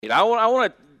I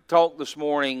want to talk this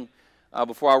morning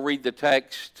before I read the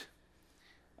text.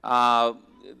 I've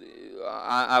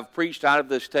preached out of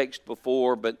this text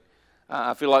before, but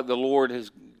I feel like the Lord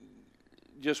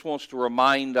just wants to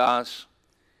remind us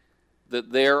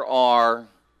that there are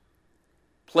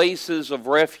places of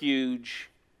refuge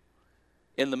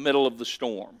in the middle of the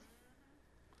storm.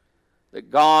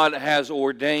 That God has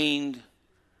ordained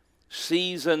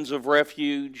seasons of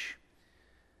refuge.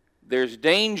 There's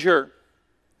danger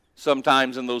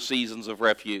sometimes in those seasons of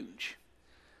refuge,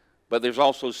 but there's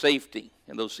also safety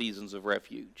in those seasons of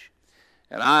refuge.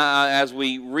 And as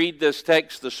we read this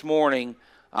text this morning,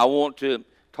 I want to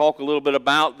talk a little bit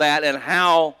about that and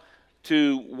how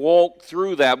to walk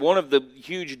through that. One of the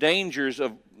huge dangers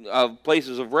of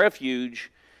places of refuge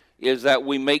is that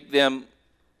we make them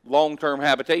long-term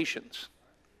habitations.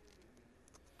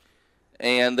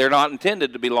 And they're not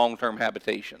intended to be long-term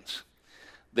habitations.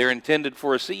 They're intended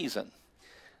for a season.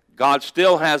 God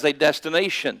still has a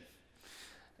destination.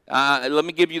 Let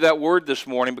me give you that word this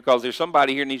morning because there's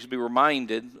somebody here needs to be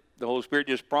reminded. The Holy Spirit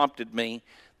just prompted me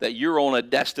that you're on a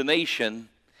destination,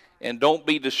 and don't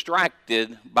be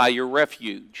distracted by your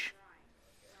refuge.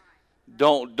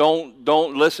 Don't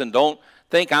listen. Don't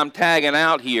think I'm tagging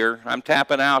out here. I'm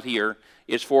tapping out here.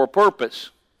 It's for a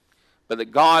purpose. But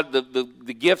that God,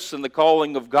 the gifts and the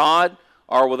calling of God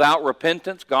are without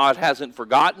repentance. God hasn't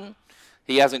forgotten.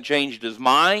 He hasn't changed his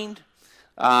mind.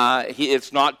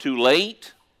 It's not too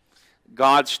late.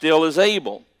 God still is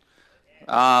able.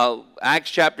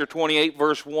 Acts chapter 28,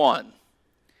 verse 1.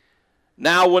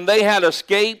 Now when they had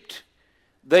escaped,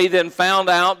 they then found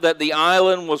out that the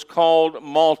island was called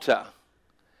Malta.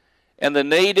 And the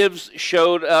natives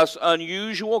showed us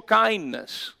unusual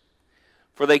kindness,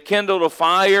 for they kindled a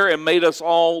fire and made us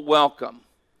all welcome,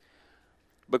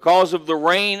 because of the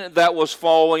rain that was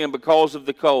falling and because of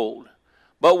the cold.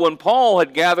 But when Paul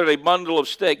had gathered a bundle of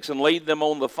sticks and laid them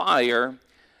on the fire,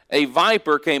 a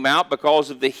viper came out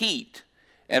because of the heat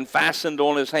and fastened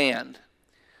on his hand.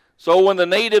 So when the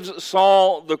natives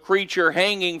saw the creature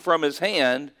hanging from his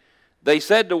hand, they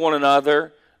said to one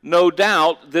another, "No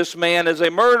doubt this man is a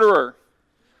murderer,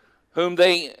 whom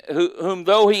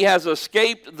though he has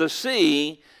escaped the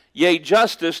sea, yea,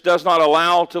 justice does not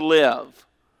allow to live.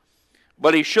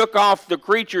 But he shook off the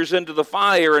creatures into the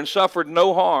fire and suffered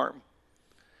no harm."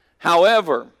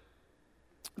 However,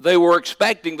 they were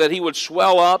expecting that he would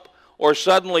swell up or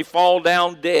suddenly fall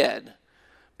down dead.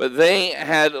 But they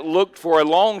had looked for a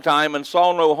long time and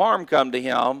saw no harm come to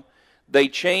him. They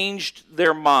changed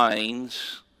their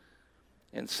minds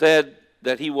and said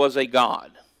that he was a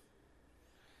god.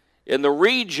 In the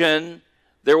region,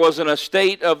 there was an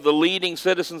estate of the leading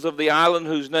citizens of the island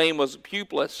whose name was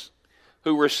Publius,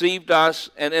 who received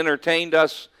us and entertained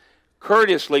us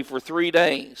courteously for 3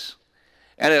 days.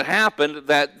 And it happened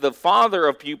that the father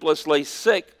of Publius lay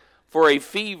sick for a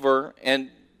fever and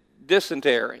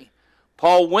dysentery.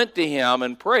 Paul went to him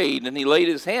and prayed, and he laid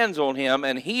his hands on him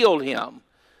and healed him.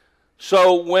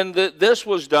 So when this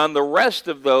was done, the rest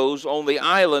of those on the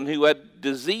island who had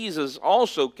diseases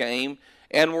also came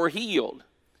and were healed.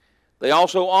 They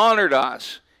also honored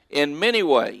us in many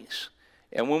ways.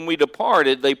 And when we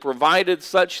departed, they provided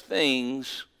such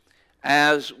things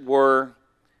as were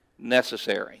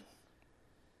necessary.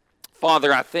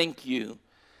 Father, I thank you,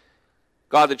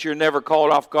 God, that you're never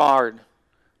caught off guard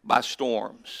by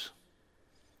storms.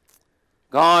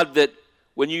 God, that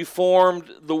when you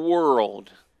formed the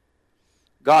world,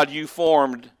 God, you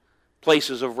formed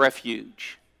places of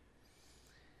refuge.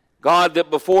 God,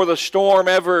 that before the storm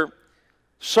ever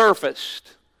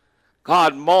surfaced,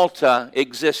 God, Malta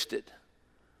existed.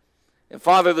 And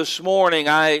Father, this morning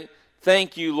I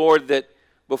thank you, Lord, that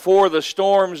before the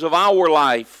storms of our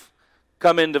life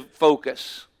come into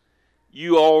focus,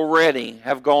 you already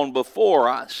have gone before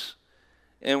us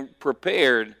and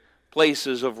prepared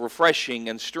places of refreshing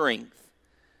and strength.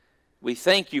 We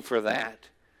thank you for that.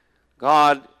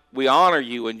 God, we honor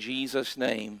you in Jesus'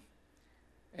 name.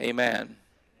 Amen.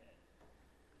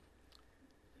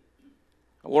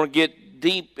 I want to get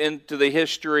deep into the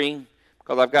history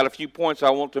because I've got a few points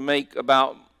I want to make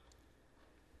about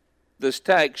this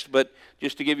text, but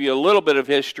just to give you a little bit of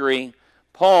history,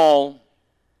 Paul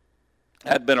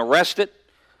had been arrested.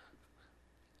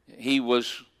 He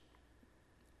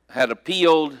had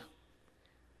appealed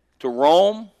to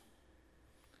Rome.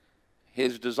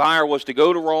 His desire was to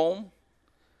go to Rome,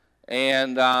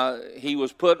 and he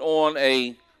was put on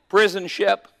a prison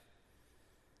ship.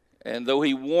 And though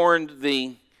he warned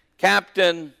the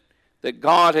captain that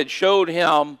God had showed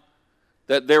him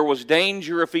that there was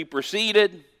danger if he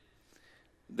proceeded,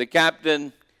 the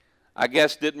captain, I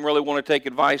guess, didn't really want to take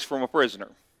advice from a prisoner.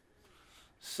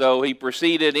 So he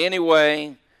proceeded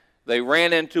anyway. They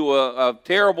ran into a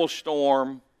terrible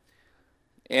storm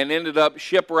and ended up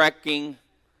shipwrecking,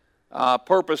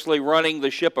 purposely running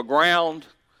the ship aground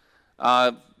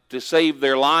to save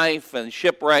their life, and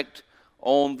shipwrecked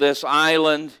on this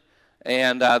island.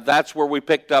 And that's where we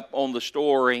picked up on the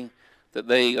story, that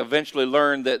they eventually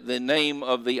learned that the name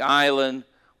of the island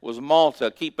was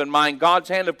Malta. Keep in mind, God's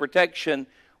hand of protection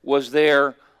was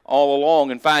there all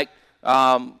along. In fact,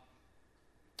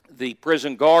 the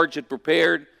prison guards had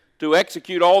prepared to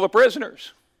execute all the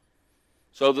prisoners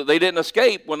so that they didn't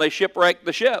escape when they shipwrecked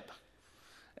the ship.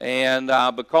 And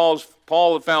because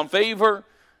Paul had found favor,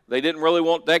 they didn't really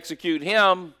want to execute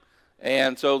him.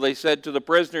 And so they said to the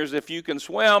prisoners, if you can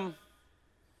swim,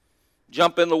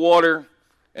 jump in the water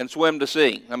and swim to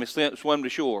swim to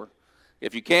shore.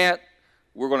 If you can't,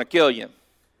 we're going to kill you.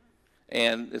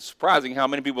 And it's surprising how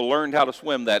many people learned how to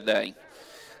swim that day.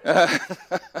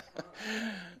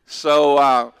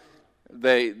 So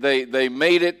they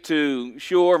made it to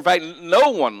shore. In fact,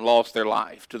 no one lost their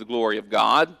life, to the glory of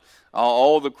God.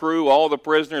 All the crew, all the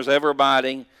prisoners,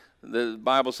 everybody. The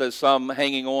Bible says some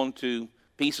hanging on to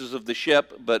pieces of the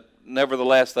ship, but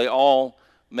nevertheless they all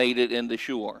made it into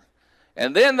shore.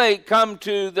 And then they come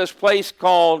to this place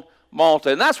called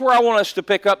Malta. And that's where I want us to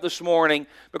pick up this morning,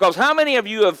 because how many of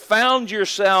you have found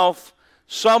yourself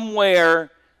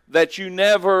somewhere that you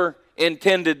never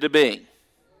intended to be?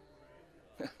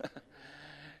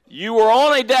 You were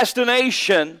on a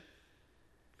destination,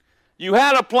 you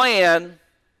had a plan,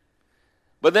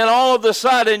 but then all of a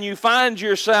sudden you find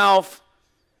yourself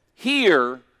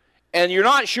here, and you're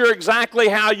not sure exactly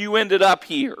how you ended up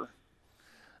here.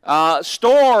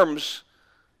 Storms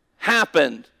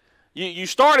happened. You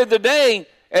started the day,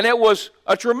 and it was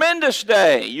a tremendous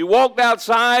day. You walked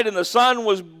outside, and the sun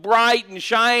was bright and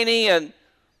shiny, and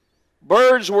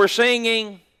birds were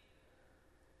singing.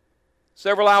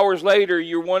 Several hours later,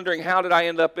 you're wondering, how did I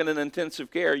end up in an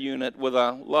intensive care unit with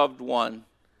a loved one?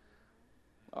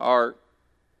 Or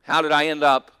how did I end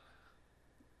up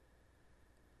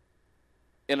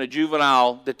in a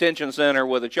juvenile detention center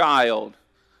with a child?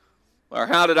 Or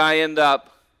how did I end up,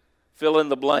 fill in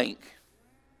the blank?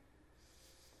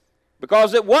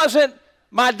 Because it wasn't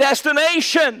my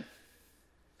destination.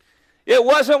 It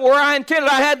wasn't where I intended.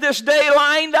 I had this day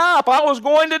lined up. I was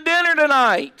going to dinner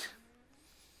tonight.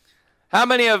 How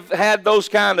many have had those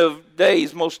kind of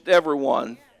days? Most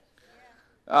everyone.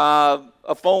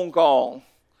 A phone call,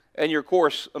 and your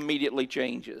course immediately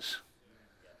changes.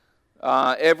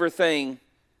 Everything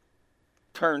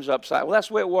turns upside. Well, that's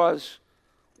the way it was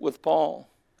with Paul.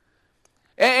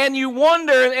 And you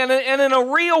wonder, and in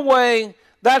a real way,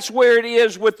 that's where it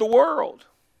is with the world.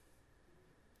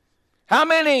 How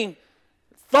many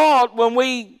thought when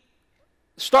we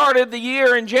started the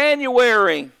year in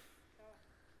January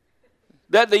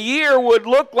that the year would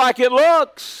look like it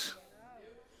looks?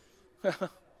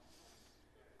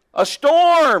 A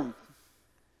storm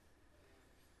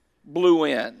blew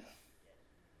in.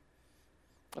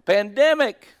 A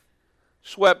pandemic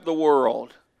swept the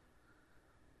world.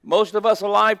 Most of us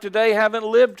alive today haven't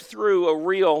lived through a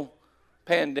real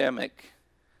pandemic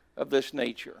of this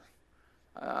nature.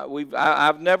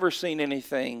 I've never seen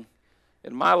anything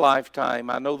in my lifetime.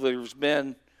 I know there's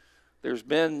been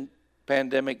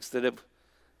pandemics that have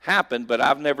happened, but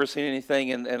I've never seen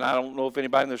anything, and I don't know if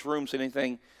anybody in this room seen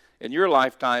anything in your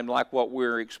lifetime like what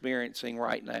we're experiencing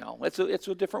right now. It's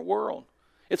a different world.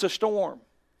 It's a storm.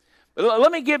 But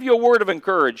let me give you a word of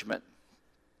encouragement.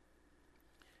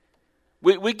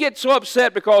 We get so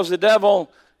upset because the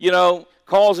devil,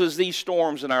 causes these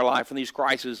storms in our life and these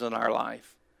crises in our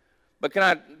life. But can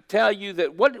I tell you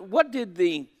that what did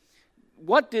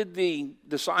the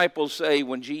disciples say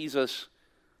when Jesus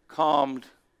calmed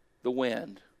the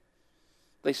wind?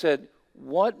 They said,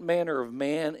 "What manner of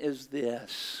man is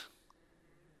this,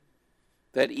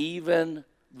 that even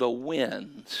the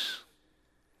winds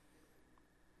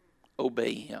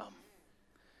obey him?"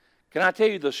 Can I tell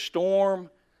you, the storm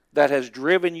that has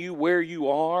driven you where you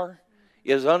are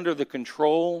is under the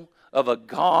control of a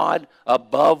God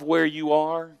above where you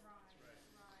are.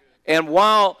 And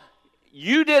while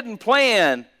you didn't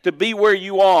plan to be where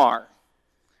you are,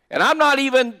 and I'm not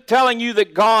even telling you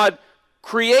that God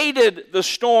created the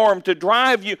storm to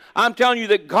drive you, I'm telling you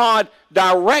that God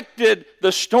directed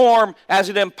the storm as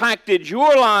it impacted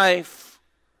your life,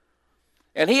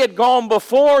 and He had gone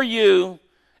before you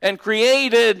and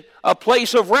created a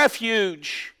place of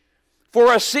refuge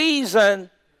for a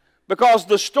season, because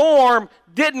the storm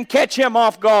didn't catch Him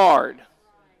off guard.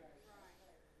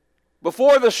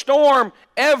 Before the storm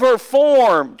ever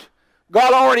formed,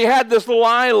 God already had this little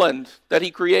island that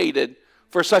He created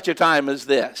for such a time as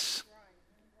this.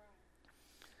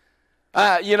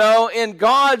 In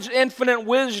God's infinite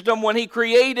wisdom, when He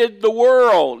created the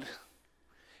world,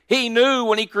 He knew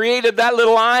when He created that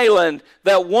little island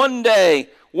that one day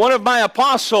one of my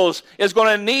apostles is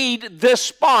going to need this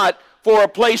spot for a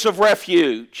place of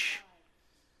refuge.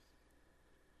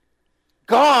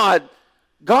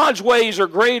 God's ways are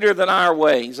greater than our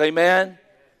ways. Amen?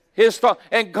 His thought.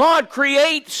 And God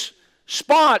creates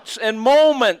spots and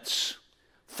moments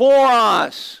for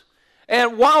us.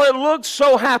 And while it looks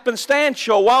so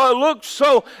happenstantial, while it looks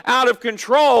so out of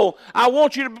control, I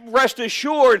want you to rest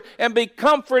assured and be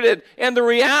comforted in the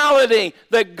reality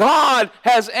that God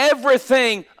has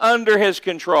everything under His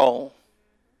control.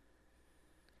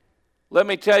 Let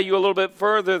me tell you a little bit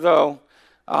further, though,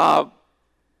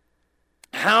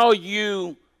 how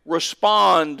you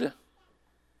respond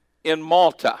in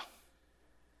Malta,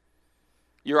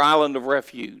 your island of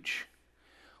refuge,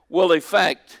 will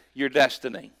affect your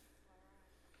destiny.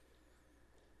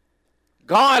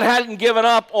 God hadn't given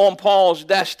up on Paul's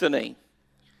destiny.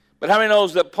 But how many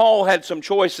knows that Paul had some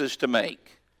choices to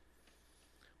make?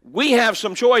 We have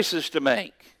some choices to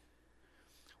make.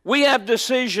 We have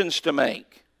decisions to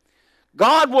make.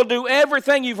 God will do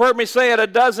everything. You've heard me say it a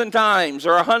dozen times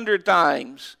or 100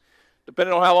 times,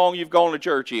 depending on how long you've gone to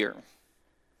church here.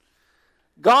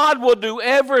 God will do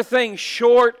everything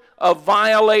short of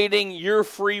violating your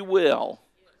free will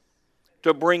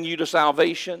to bring you to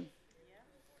salvation,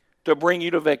 to bring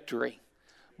you to victory.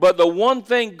 But the one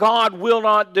thing God will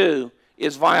not do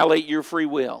is violate your free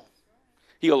will.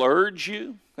 He'll urge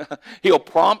you. He'll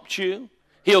prompt you.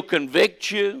 He'll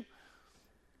convict you.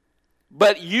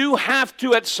 But you have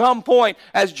to, at some point,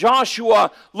 as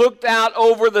Joshua looked out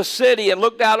over the city and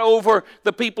looked out over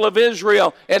the people of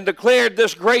Israel and declared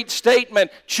this great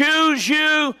statement, choose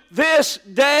you this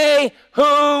day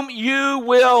whom you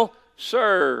will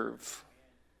serve.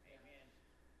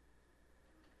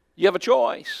 You have a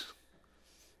choice.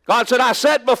 God said, I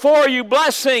set before you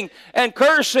blessing and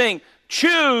cursing.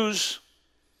 Choose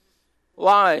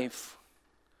life.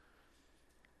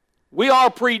 We are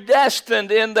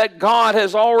predestined in that God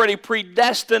has already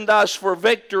predestined us for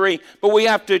victory, but we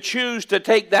have to choose to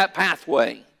take that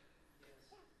pathway.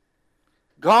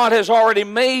 God has already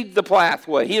made the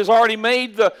pathway. He has already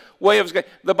made the way of escape.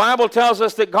 The Bible tells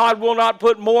us that God will not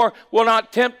put more, will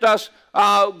not tempt us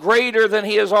greater than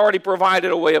He has already provided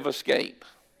a way of escape.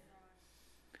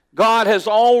 God has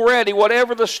already,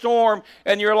 whatever the storm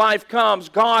in your life comes,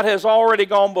 God has already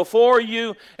gone before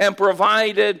you and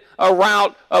provided a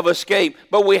route of escape.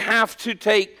 But we have to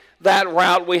take that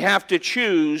route. We have to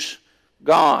choose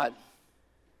God.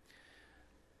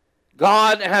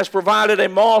 God has provided a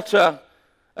Malta,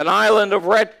 an island of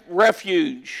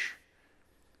refuge.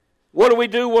 What do we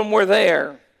do when we're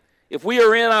there? If we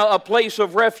are in a place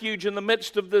of refuge in the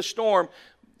midst of this storm,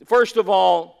 first of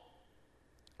all,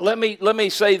 let me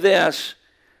say this.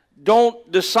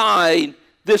 Don't decide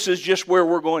this is just where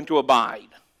we're going to abide.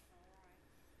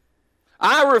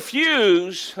 I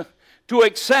refuse to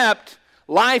accept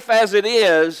life as it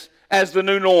is as the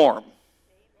new norm.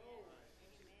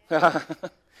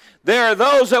 There are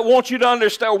those that want you to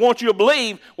understand, want you to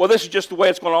believe, well, this is just the way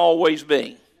it's going to always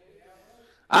be.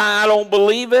 I don't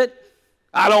believe it.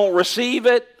 I don't receive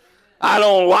it. I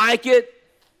don't like it.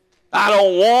 I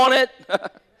don't want it.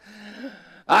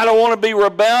 I don't want to be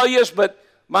rebellious, but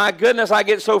my goodness, I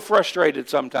get so frustrated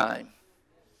sometimes.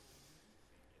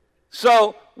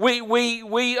 So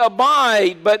we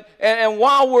abide, and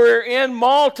while we're in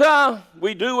Malta,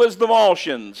 we do as the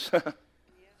Maltians.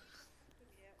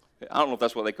 I don't know if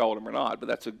that's what they called them or not, but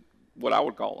that's what I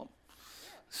would call them.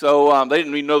 So they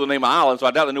didn't even know the name of the island, so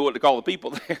I doubt they knew what to call the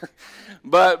people there.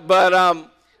 But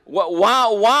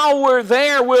while we're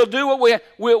there, we'll do what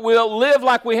we'll live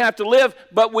like we have to live.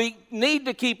 But we need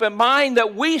to keep in mind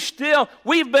that we've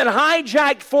been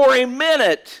hijacked for a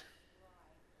minute,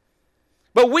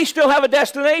 but we still have a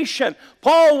destination.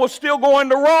 Paul was still going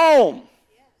to Rome.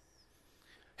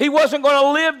 He wasn't going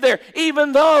to live there,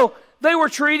 even though they were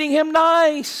treating him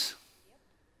nice.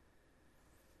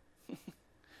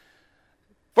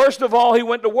 First of all, he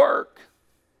went to work.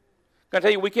 Can I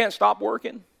tell you, we can't stop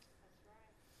working.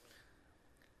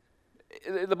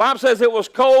 The Bible says it was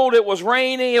cold, it was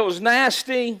rainy, it was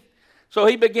nasty. So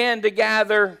he began to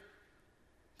gather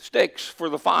sticks for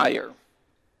the fire.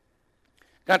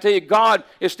 Can I tell you, God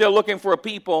is still looking for a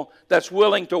people that's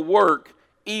willing to work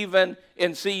even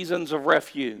in seasons of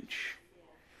refuge.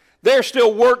 There's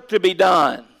still work to be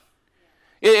done.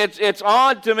 It's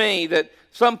odd to me that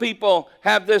some people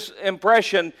have this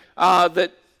impression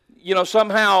that,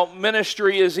 somehow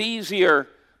ministry is easier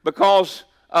because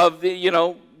of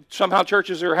somehow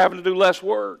churches are having to do less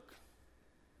work.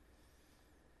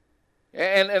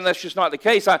 And that's just not the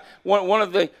case. One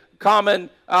of the common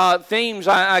themes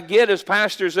I get is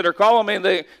pastors that are calling me,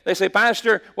 and they say,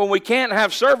 Pastor, when we can't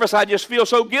have service, I just feel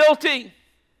so guilty.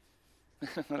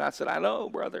 And I said, I know,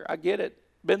 brother, I get it.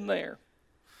 Been there.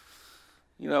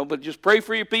 But just pray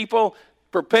for your people,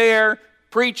 prepare,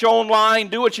 preach online,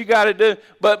 do what you got to do.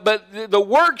 But the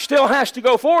work still has to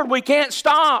go forward. We can't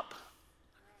stop.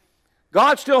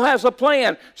 God still has a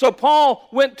plan. So Paul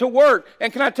went to work.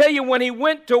 And can I tell you, when he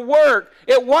went to work,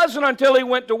 it wasn't until he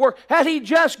went to work. Had he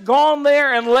just gone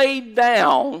there and laid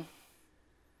down,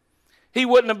 he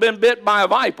wouldn't have been bit by a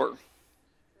viper.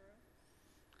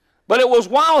 But it was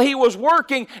while he was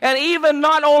working, and even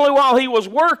not only while he was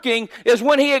working, is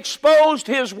when he exposed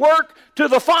his work to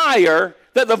the fire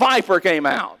that the viper came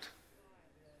out.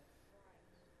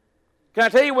 Can I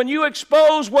tell you, when you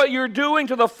expose what you're doing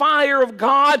to the fire of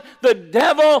God, the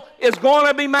devil is going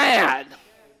to be mad.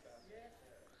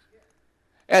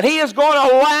 And he is going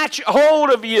to latch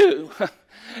hold of you.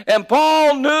 And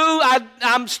Paul knew,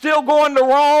 I'm still going to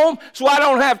Rome, so I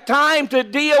don't have time to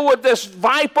deal with this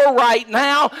viper right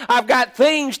now. I've got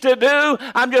things to do.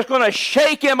 I'm just going to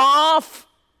shake him off.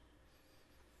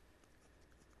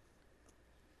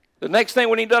 The next thing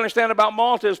we need to understand about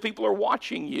Malta is people are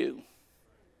watching you.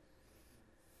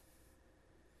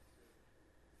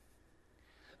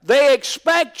 They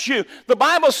expect you. The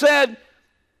Bible said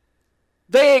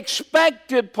they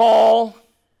expected Paul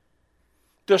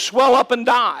to swell up and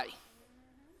die.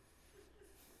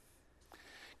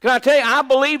 Can I tell you, I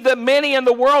believe that many in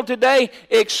the world today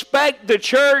expect the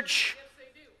church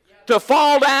to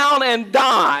fall down and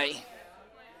die.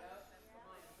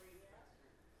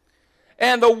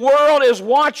 And the world is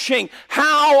watching.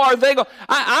 How are they going?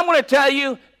 I'm going to tell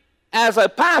you, as a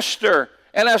pastor,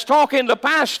 and as talking to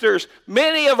pastors,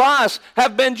 many of us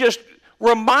have been just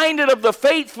reminded of the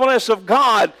faithfulness of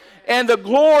God and the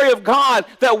glory of God,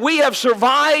 that we have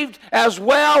survived as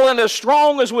well and as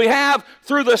strong as we have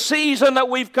through the season that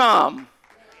we've come.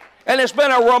 And it's been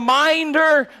a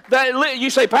reminder that you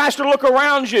say, Pastor, look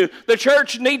around you. The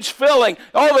church needs filling.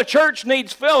 Oh, the church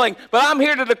needs filling. But I'm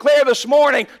here to declare this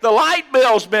morning, the light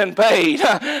bill's been paid.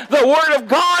 The Word of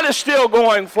God is still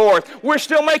going forth. We're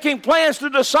still making plans to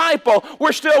disciple.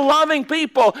 We're still loving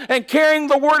people and carrying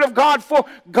the Word of God forth.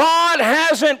 God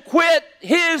hasn't quit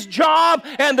His job,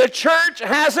 and the church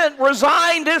hasn't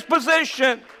resigned His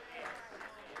position.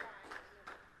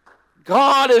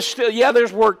 God is still,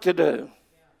 there's work to do.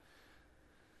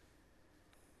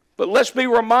 But let's be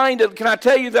reminded, can I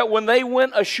tell you that when they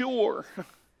went ashore,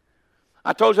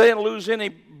 I told you they didn't lose any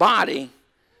body,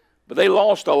 but they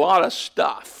lost a lot of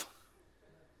stuff.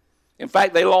 In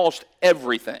fact, they lost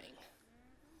everything.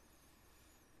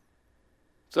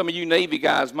 Some of you Navy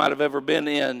guys might have ever been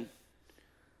in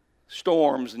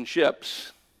storms and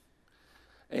ships.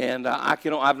 And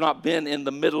I've not been in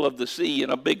the middle of the sea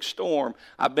in a big storm.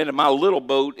 I've been in my little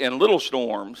boat in little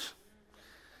storms.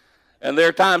 And there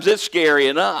are times it's scary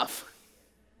enough.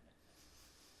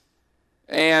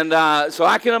 And so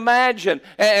I can imagine.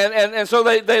 And so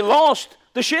they lost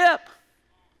the ship.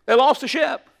 They lost the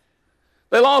ship.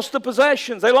 They lost the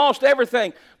possessions. They lost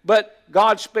everything. But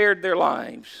God spared their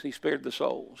lives. He spared the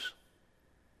souls.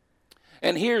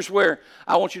 And here's where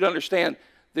I want you to understand.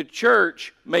 The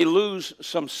church may lose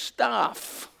some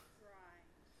stuff.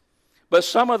 But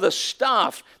some of the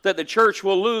stuff that the church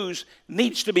will lose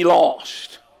needs to be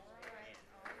lost.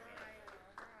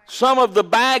 Some of the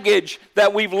baggage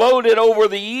that we've loaded over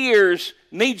the years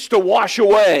needs to wash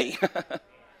away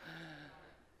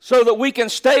so that we can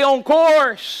stay on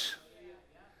course,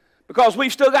 because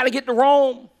we've still got to get to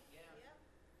Rome.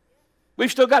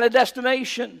 We've still got a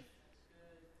destination.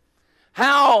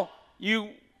 How you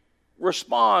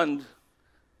respond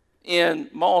in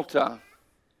Malta,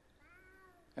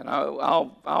 and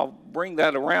I'll bring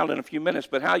that around in a few minutes,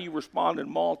 but how you respond in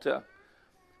Malta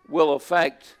will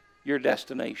affect your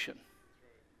destination.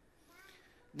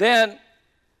 Then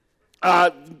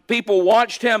people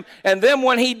watched him, and then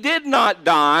when he did not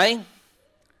die,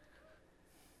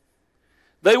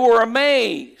 they were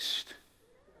amazed.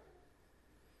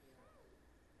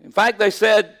 In fact, they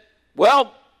said,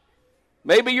 well,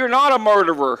 maybe you're not a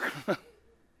murderer.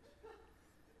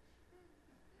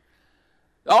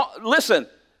 Oh, listen,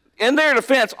 in their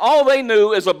defense, all they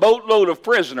knew is a boatload of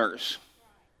prisoners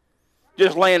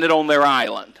just landed on their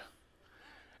island.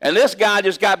 And this guy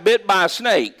just got bit by a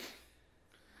snake.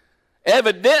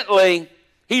 Evidently,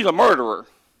 he's a murderer.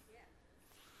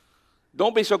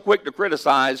 Don't be so quick to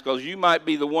criticize, because you might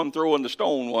be the one throwing the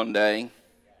stone one day.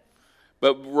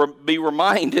 But be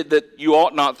reminded that you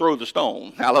ought not throw the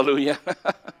stone. Hallelujah.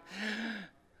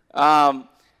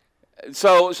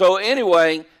 So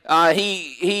anyway,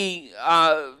 they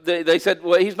said,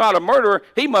 well, he's not a murderer.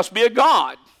 He must be a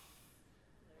god.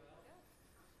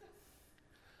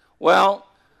 Well,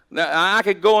 now I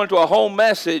could go into a whole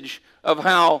message of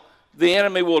how the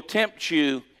enemy will tempt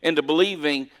you into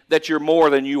believing that you're more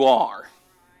than you are.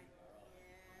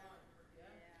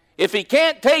 If he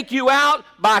can't take you out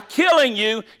by killing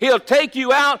you, he'll take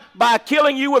you out by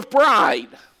killing you with pride.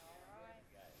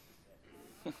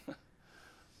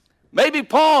 Maybe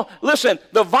Paul, listen,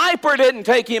 the viper didn't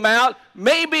take him out.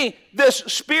 Maybe this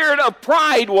spirit of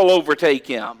pride will overtake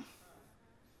him.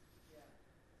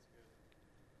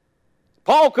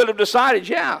 Paul could have decided,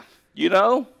 yeah,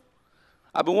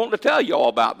 I've been wanting to tell you all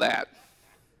about that.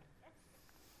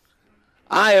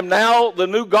 I am now the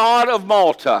new god of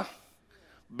Malta.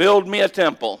 Build me a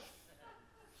temple.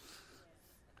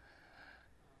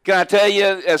 Can I tell you,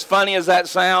 as funny as that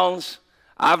sounds,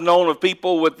 I've known of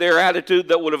people with their attitude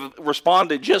that would have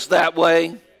responded just that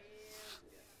way.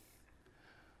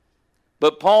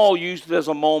 But Paul used it as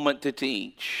a moment to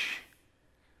teach.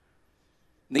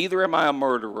 Neither am I a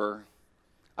murderer.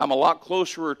 I'm a lot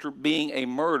closer to being a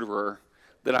murderer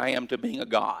than I am to being a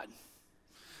god.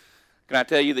 Can I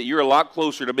tell you that you're a lot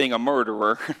closer to being a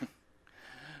murderer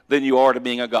than you are to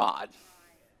being a god?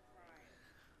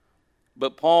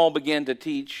 But Paul began to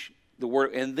teach the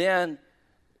word, and then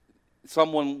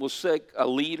someone was sick, a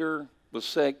leader was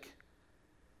sick.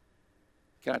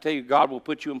 Can I tell you, God will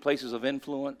put you in places of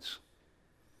influence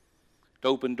to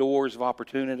open doors of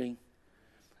opportunity.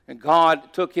 And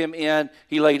God took him in,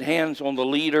 he laid hands on the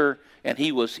leader, and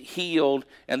he was healed.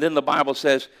 And then the Bible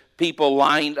says people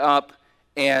lined up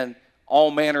and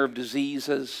all manner of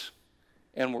diseases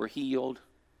and were healed.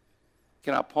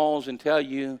 Can I pause and tell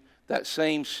you that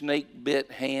same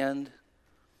snake-bit hand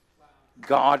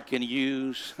God can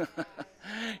use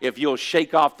if you'll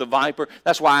shake off the viper?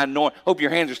 That's why I hope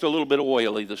your hands are still a little bit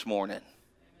oily this morning.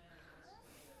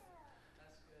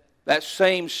 That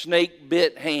same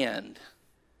snake-bit hand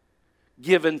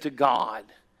given to God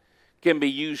can be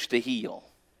used to heal.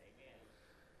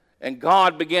 And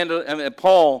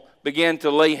Paul began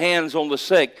to lay hands on the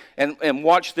sick and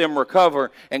watch them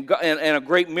recover, and a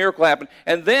great miracle happened.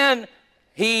 And then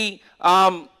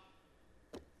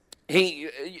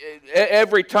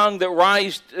every tongue that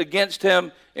rises against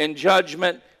him in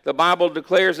judgment, the Bible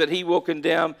declares that he will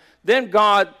condemn. Then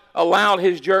God allowed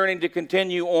his journey to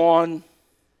continue on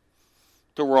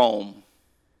to Rome.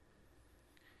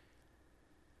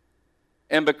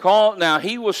 And because now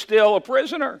he was still a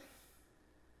prisoner.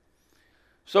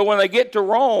 So when they get to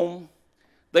Rome,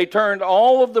 they turned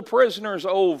all of the prisoners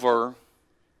over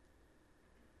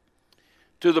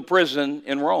to the prison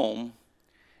in Rome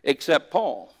except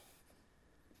Paul.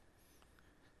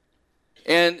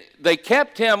 And they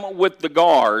kept him with the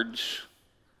guards,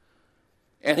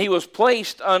 and he was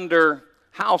placed under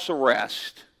house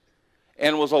arrest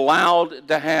and was allowed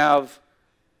to have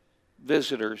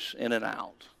visitors in and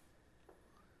out.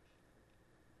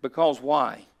 Because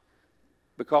why?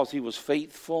 Because he was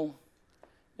faithful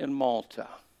in Malta.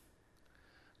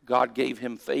 God gave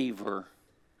him favor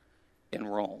in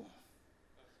Rome.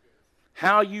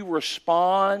 How you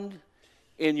respond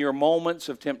in your moments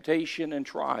of temptation and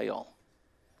trial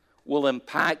will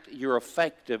impact your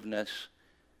effectiveness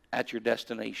at your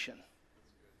destination.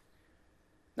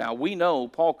 Now, we know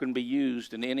Paul can be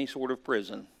used in any sort of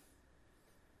prison.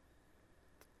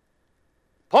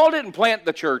 Paul didn't plant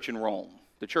the church in Rome.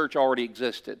 The church already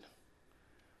existed.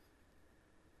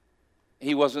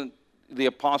 He wasn't the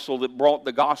apostle that brought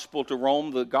the gospel to Rome,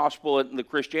 the gospel and the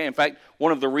Christianity. In fact,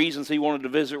 one of the reasons he wanted to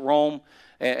visit Rome,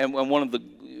 and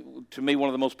to me, one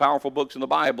of the most powerful books in the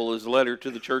Bible is the letter to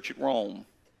the church at Rome.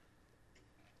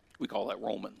 We call that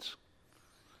Romans.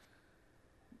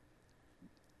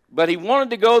 But he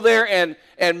wanted to go there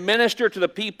and minister to the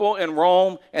people in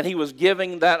Rome, and he was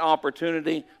giving that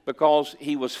opportunity because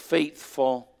he was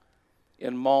faithful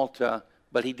in Malta,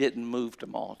 but he didn't move to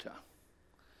Malta.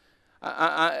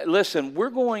 Listen,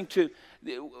 we're going to,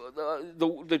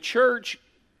 the church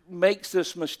makes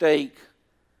this mistake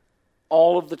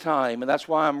all of the time, and that's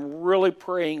why I'm really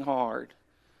praying hard,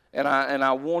 and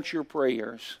I want your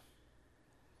prayers.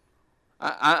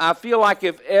 I feel like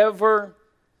if ever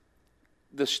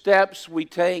the steps we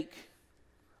take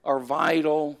are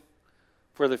vital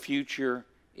for the future,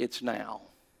 it's now.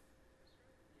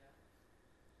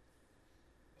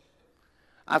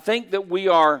 I think that we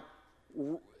are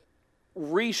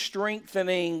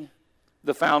re-strengthening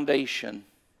the foundation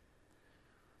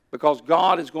because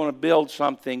God is going to build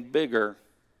something bigger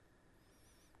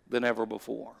than ever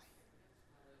before.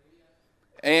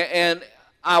 And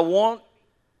I want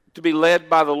to be led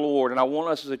by the Lord, and I want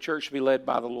us as a church to be led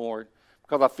by the Lord,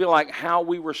 because I feel like how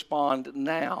we respond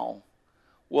now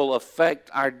will affect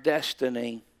our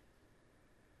destiny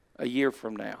a year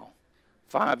from now,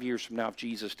 5 years from now if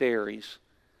Jesus tarries.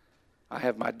 I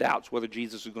have my doubts whether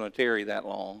Jesus is going to tarry that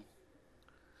long.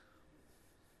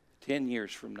 10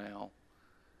 years from now.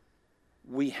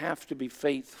 We have to be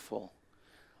faithful.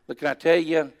 Look, can I tell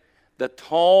you, the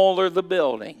taller the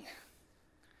building,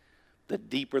 the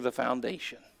deeper the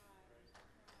foundation.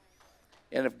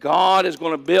 And if God is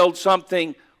going to build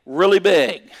something really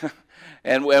big,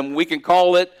 and we can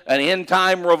call it an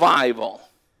end-time revival,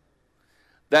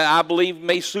 that I believe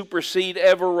may supersede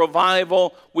every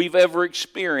revival we've ever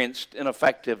experienced in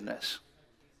effectiveness.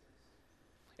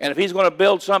 And if he's going to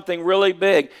build something really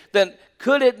big, then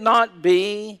could it not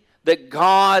be that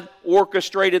God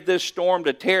orchestrated this storm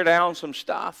to tear down some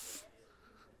stuff?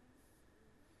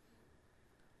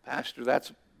 Pastor,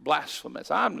 that's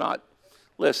blasphemous. I'm not.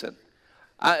 Listen,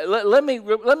 let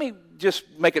me just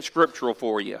make it scriptural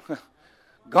for you.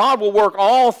 God will work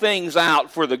all things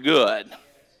out for the good.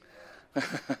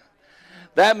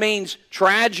 That means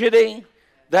tragedy.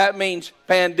 That means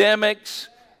pandemics.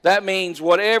 That means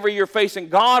whatever you're facing,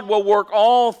 God will work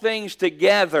all things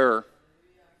together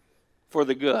for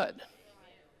the good.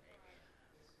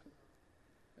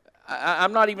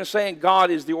 I'm not even saying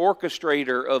God is the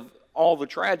orchestrator of all the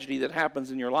tragedy that happens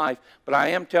in your life, but I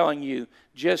am telling you,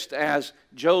 just as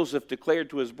Joseph declared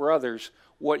to his brothers,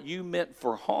 what you meant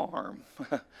for harm,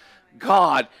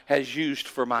 God has used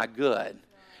for my good.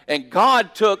 And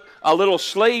God took a little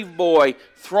slave boy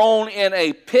thrown in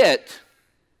a pit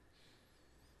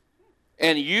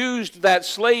and used that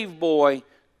slave boy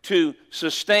to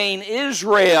sustain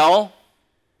Israel.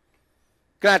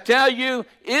 Can I tell you,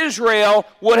 Israel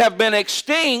would have been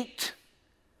extinct,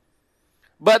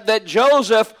 but that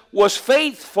Joseph was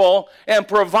faithful and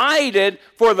provided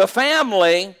for the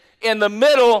family in the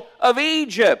middle of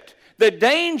Egypt. The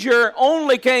danger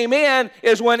only came in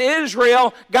is when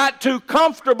Israel got too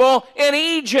comfortable in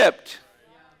Egypt.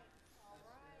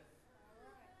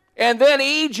 And then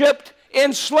Egypt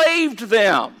enslaved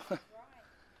them.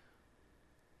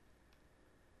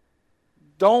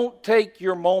 Don't take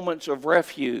your moments of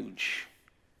refuge.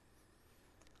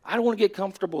 I don't want to get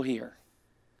comfortable here.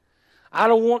 I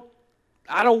don't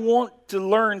want to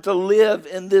learn to live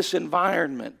in this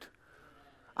environment.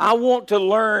 I want to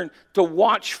learn to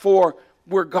watch for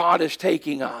where God is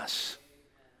taking us.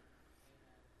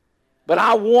 But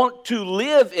I want to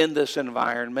live in this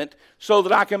environment so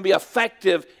that I can be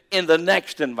effective in the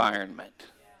next environment.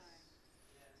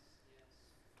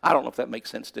 I don't know if that makes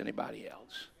sense to anybody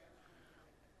else.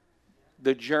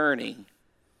 The journey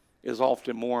is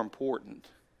often more important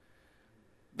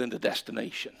than the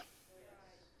destination.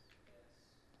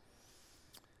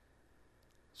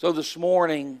 So this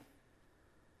morning,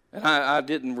 and I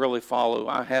didn't really follow.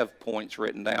 I have points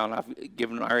written down. I've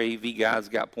given our AV guys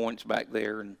got points back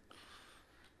there. And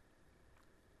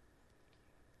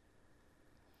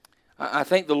I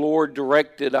think the Lord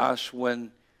directed us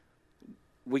when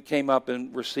we came up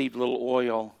and received a little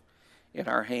oil in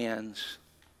our hands.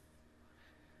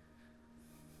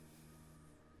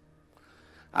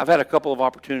 I've had a couple of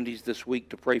opportunities this week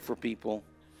to pray for people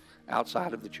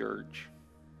outside of the church.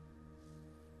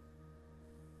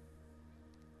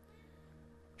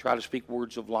 Try to speak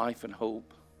words of life and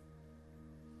hope.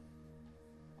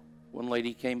 One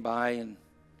lady came by and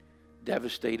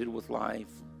devastated with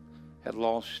life, had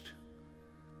lost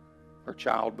her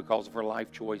child because of her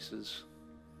life choices,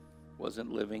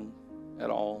 wasn't living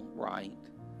at all right.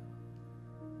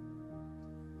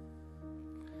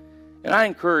 And I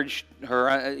encouraged her.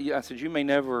 I said, you may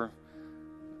never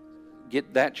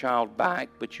get that child back,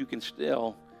 but you can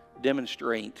still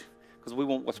demonstrate, because we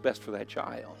want what's best for that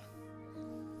child.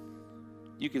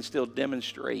 You can still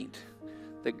demonstrate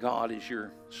that God is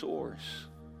your source.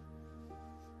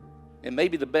 And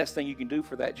maybe the best thing you can do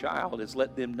for that child is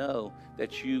let them know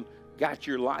that you got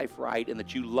your life right and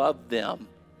that you love them.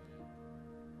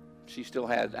 She still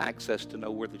had access to know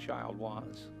where the child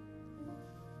was.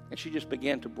 And she just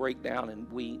began to break down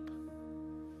and weep.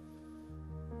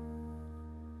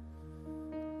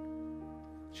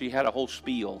 She had a whole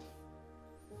spiel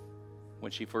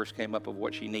when she first came up of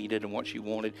what she needed and what she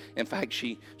wanted. In fact,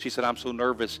 she said, I'm so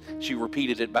nervous. She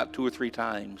repeated it about 2 or 3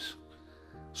 times.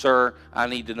 Sir, I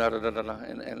need to know.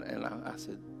 And I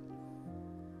said,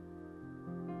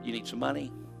 you need some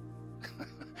money?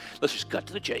 Let's just cut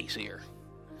to the chase here.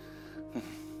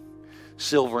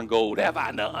 Silver and gold have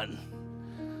I none.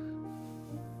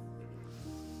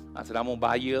 I said, I'm going to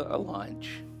buy you a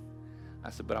lunch. I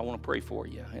said, but I want to pray for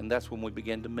you. And that's when we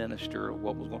began to minister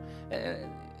what was going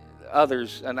on.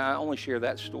 Others, and I only share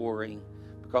that story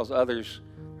because others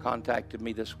contacted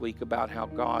me this week about how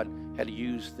God had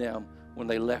used them when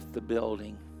they left the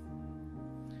building.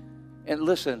 And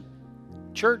listen,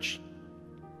 church,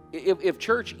 if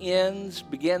church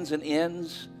begins and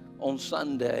ends on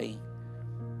Sunday,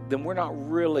 then we're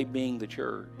not really being the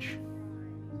church.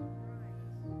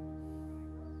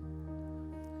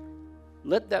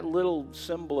 Let that little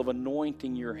symbol of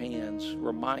anointing your hands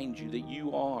remind you that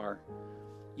you are.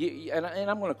 And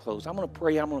I'm going to close. I'm going to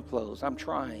pray. I'm going to close. I'm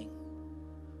trying.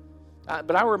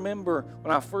 But I remember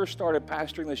when I first started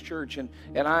pastoring this church, and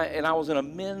I was in a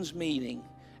men's meeting,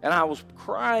 and I was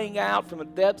crying out from the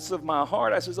depths of my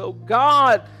heart. I says, "Oh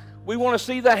God, we want to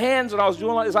see the hands." And I was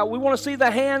doing like this. We want to see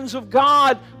the hands of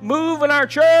God move in our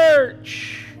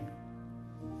church.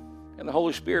 And the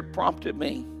Holy Spirit prompted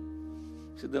me.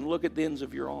 He said, "Then look at the ends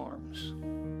of your arms."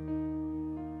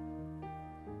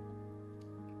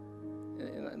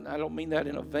 And I don't mean that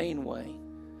in a vain way.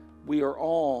 We are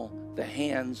all the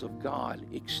hands of God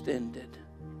extended.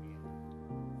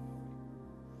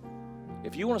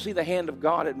 If you want to see the hand of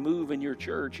God at move in your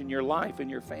church, in your life, in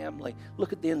your family,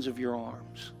 look at the ends of your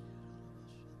arms.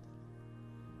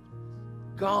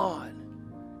 God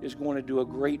is going to do a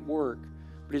great work,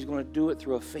 but He's going to do it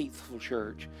through a faithful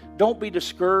church. Don't be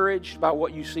discouraged by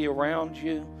what you see around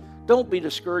you. Don't be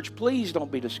discouraged. Please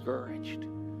don't be discouraged.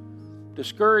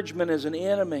 Discouragement is an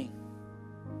enemy.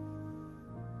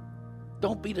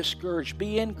 Don't be discouraged.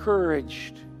 Be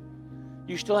encouraged.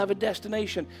 You still have a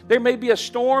destination. There may be a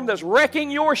storm that's wrecking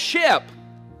your ship.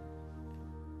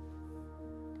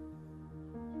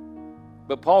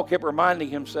 But Paul kept reminding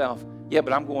himself, yeah,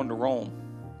 but I'm going to Rome.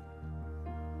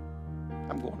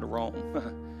 I'm going to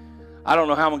Rome. I don't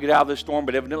know how I'm going to get out of this storm,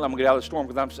 but evidently I'm going to get out of the storm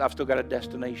because I've still got a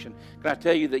destination. Can I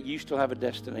tell you that you still have a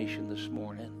destination this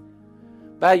morning?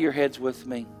 Bow your heads with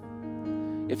me.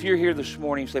 If you're here this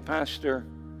morning, say, "Pastor,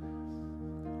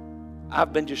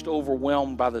 I've been just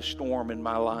overwhelmed by the storm in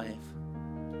my life.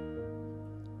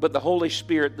 But the Holy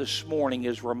Spirit this morning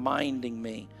is reminding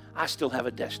me I still have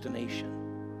a destination.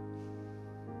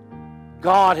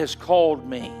 God has called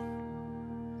me.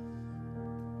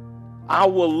 I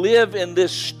will live in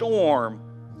this storm,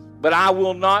 but I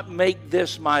will not make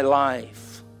this my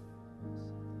life.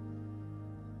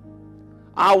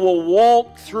 I will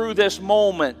walk through this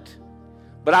moment,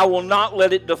 but I will not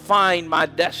let it define my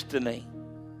destiny.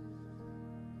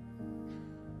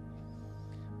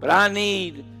 But I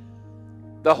need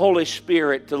the Holy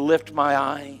Spirit to lift my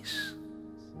eyes.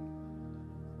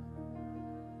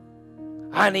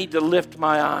 I need to lift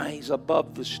my eyes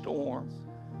above the storm.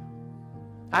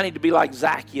 I need to be like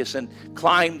Zacchaeus and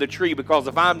climb the tree, because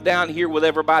if I'm down here with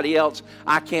everybody else,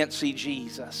 I can't see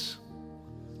Jesus.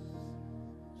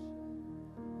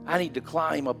 I need to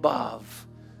climb above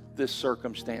this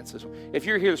circumstances. If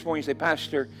you're here this morning and you say,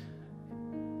 "Pastor,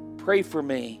 pray for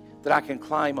me that I can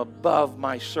climb above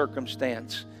my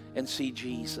circumstance and see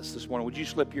Jesus this morning," would you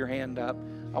slip your hand up?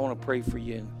 I want to pray for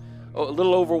you. A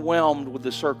little overwhelmed with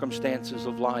the circumstances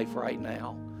of life right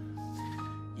now.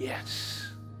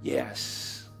 Yes,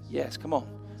 yes, yes. Come on.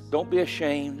 Don't be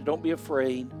ashamed. Don't be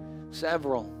afraid.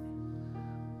 Several.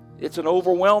 It's an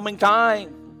overwhelming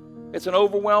time. It's an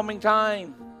overwhelming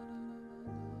time.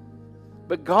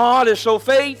 But God is so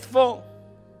faithful.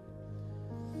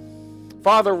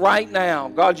 Father, right now,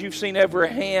 God, you've seen every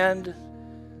hand.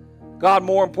 God,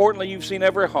 more importantly, you've seen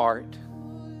every heart.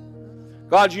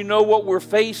 God, you know what we're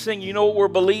facing. You know what we're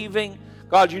believing.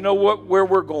 God, you know where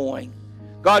we're going.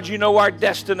 God, you know our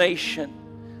destination.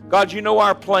 God, you know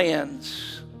our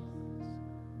plans.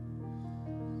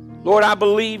 Lord, I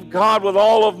believe, God, with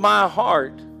all of my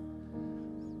heart,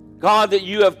 God, that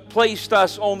you have placed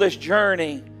us on this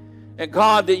journey. And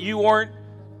God, that you weren't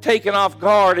taken off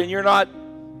guard and you're not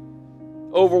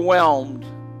overwhelmed.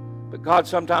 But God,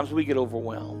 sometimes we get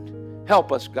overwhelmed.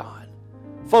 Help us, God.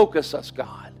 Focus us,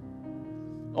 God,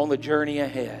 on the journey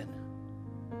ahead.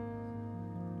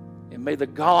 And may the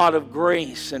God of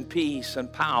grace and peace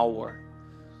and power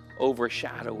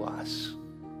overshadow us.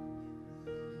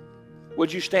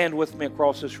 Would you stand with me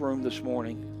across this room this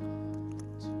morning?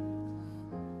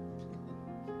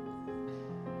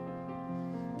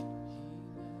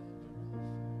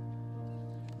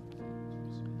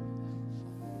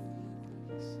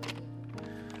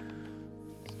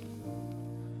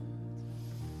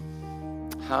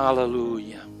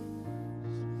 Hallelujah.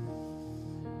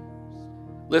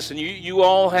 Listen, you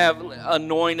all have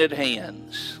anointed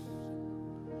hands.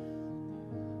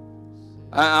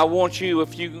 I want you,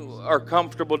 if you are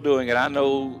comfortable doing it, I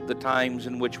know the times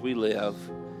in which we live,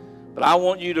 But I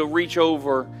want you to reach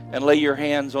over and lay your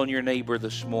hands on your neighbor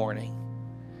this morning.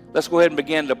 Let's go ahead and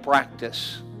begin to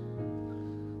practice.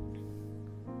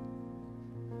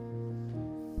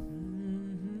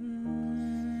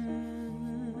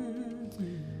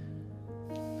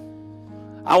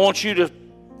 I want you to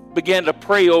begin to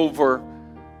pray over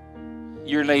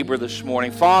your neighbor this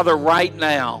morning. Father, right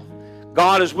now,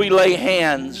 God, as we lay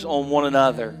hands on one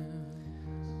another,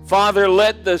 Father,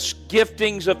 let the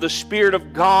giftings of the Spirit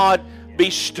of God be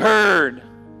stirred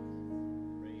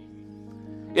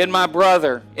in my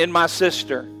brother, in my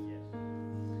sister.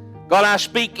 God, I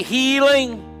speak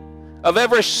healing of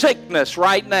every sickness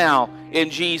right now in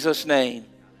Jesus' name.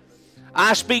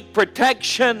 I speak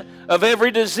protection of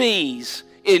every disease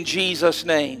in Jesus'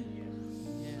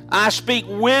 name. I speak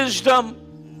wisdom.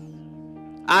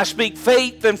 I speak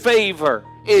faith and favor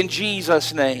in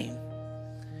Jesus' name.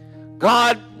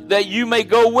 God, that you may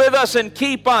go with us and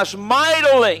keep us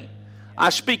mightily. I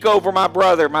speak over my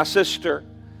brother, my sister.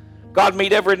 God,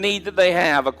 meet every need that they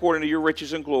have according to your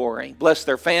riches and glory. Bless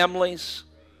their families.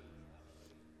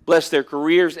 Bless their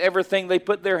careers, everything they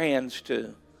put their hands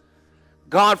to.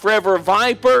 God, for every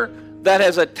viper that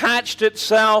has attached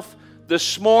itself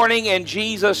this morning, in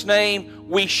Jesus' name,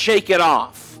 we shake it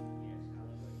off.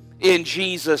 In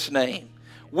Jesus' name.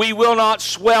 We will not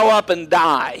swell up and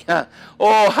die.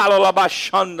 Oh,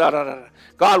 hallelujah.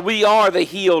 God, we are the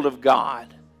healed of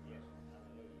God.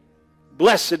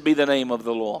 Blessed be the name of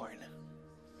the Lord.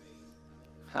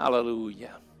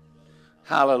 Hallelujah.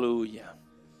 Hallelujah.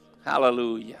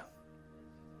 Hallelujah.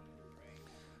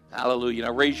 Hallelujah.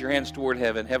 Now raise your hands toward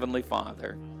heaven. Heavenly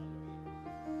Father.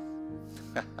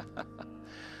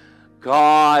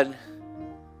 God,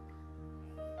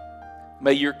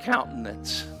 may your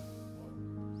countenance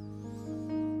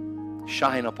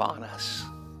shine upon us.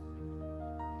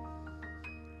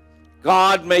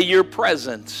 God, may your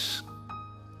presence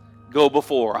go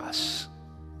before us.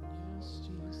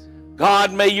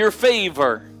 God, may your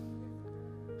favor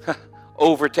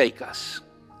overtake us.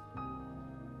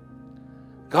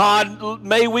 God,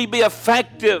 may we be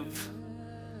effective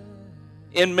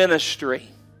in ministry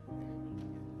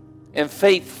and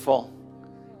faithful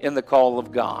in the call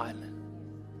of God.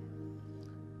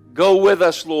 Go with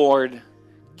us, Lord.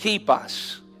 Keep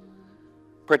us.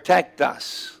 Protect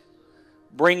us.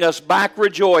 Bring us back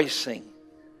rejoicing.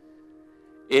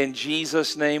 In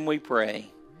Jesus' name we pray.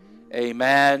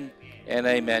 Amen and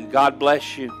amen. God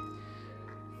bless you.